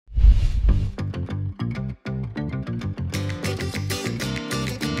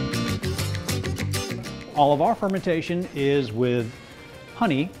all of our fermentation is with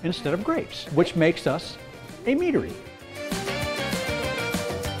honey instead of grapes, which makes us a meadery.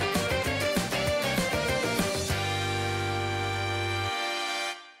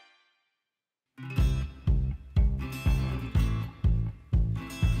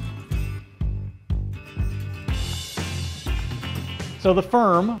 So the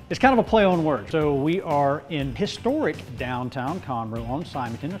Ferm is kind of a play on words. So we are in historic downtown Conroe on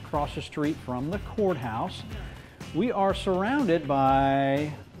Symington, across the street from the courthouse. We are surrounded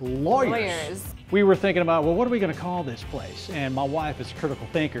by lawyers. We were thinking about, well, what are we going to call this place? And my wife is a critical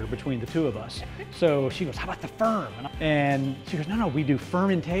thinker between the two of us. So she goes, how about the Ferm? And she goes, no, we do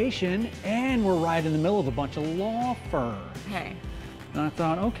fermentation and we're right in the middle of a bunch of law firms. Okay. And I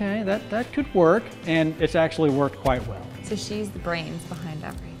thought, okay, that could work. And it's actually worked quite well. So she's the brains behind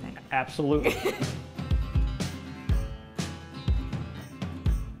everything. Absolutely.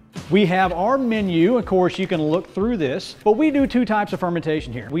 We have our menu. Of course, you can look through this, but we do two types of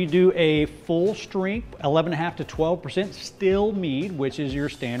fermentation here. We do a full strength, 11.5 to 12% still mead, which is your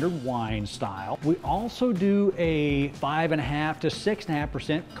standard wine style. We also do a 5.5 to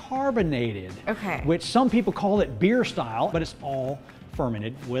 6.5% carbonated, okay, which some people call it beer style, but it's all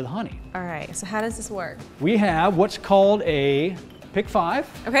fermented with honey. All right, so how does this work? We have what's called a pick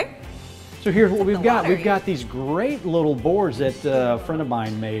 5. Okay. So here's what we've got. We've got these great little boards that a friend of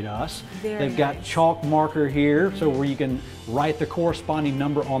mine made us. They've got chalk marker here, so where you can write the corresponding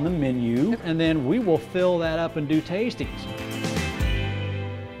number on the menu, and then we will fill that up and do tastings.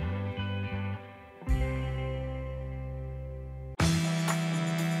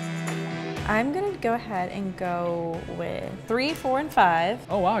 I'm gonna go ahead and go with 3, 4, and 5.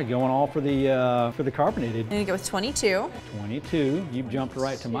 Oh wow, you're going all for the carbonated. I'm gonna go with 22. 22. You've jumped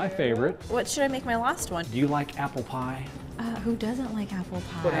right to my favorite. What should I make my last one? Do you like apple pie? Who doesn't like apple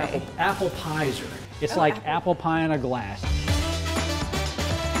pie? Apple pizer. It's like apple pie in a glass.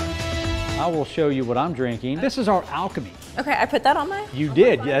 I will show you what I'm drinking. This is our alchemy. Okay, I put that on my... You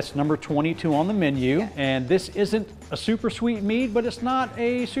did, yes, number 22 on the menu. And this isn't a super sweet mead, but it's not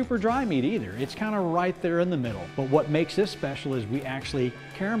a super dry mead either. It's kind of right there in the middle. But what makes this special is we actually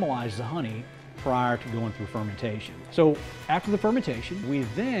caramelize the honey prior to going through fermentation. So after the fermentation, we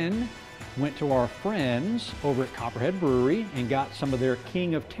then went to our friends over at Copperhead Brewery and got some of their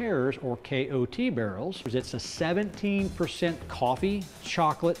King of Terrors, or KOT barrels. It's a 17% coffee,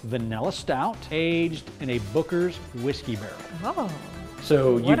 chocolate, vanilla stout, aged in a Booker's whiskey barrel. Oh,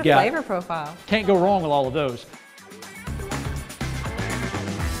 so what a flavor profile. Can't go wrong with all of those.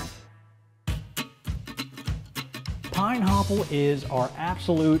 Pineapple is our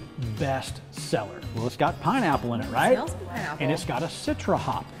absolute best seller. Well, it's got pineapple in it, right? It smells like pineapple. And it's got a citra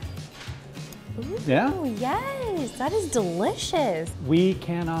hop. Ooh, yeah? Yes, that is delicious. We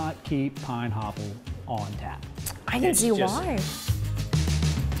cannot keep pineapple on tap. I can see why.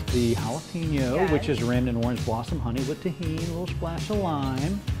 The jalapeno, which is rimmed in orange blossom honey with tahini, a little splash of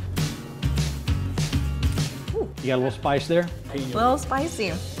lime. Ooh. You got a little spice there? A little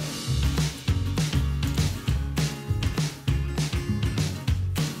spicy.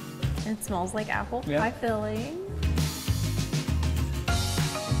 It smells like apple pie filling.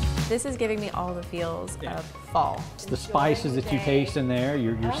 This is giving me all the feels of fall. The spices that you taste in there,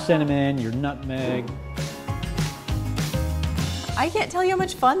 your cinnamon, your nutmeg. I can't tell you how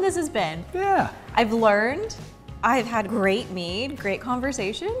much fun this has been. Yeah. I've learned, I've had great mead, great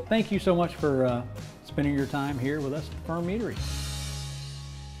conversation. Thank you so much for spending your time here with us at Ferm Meadery.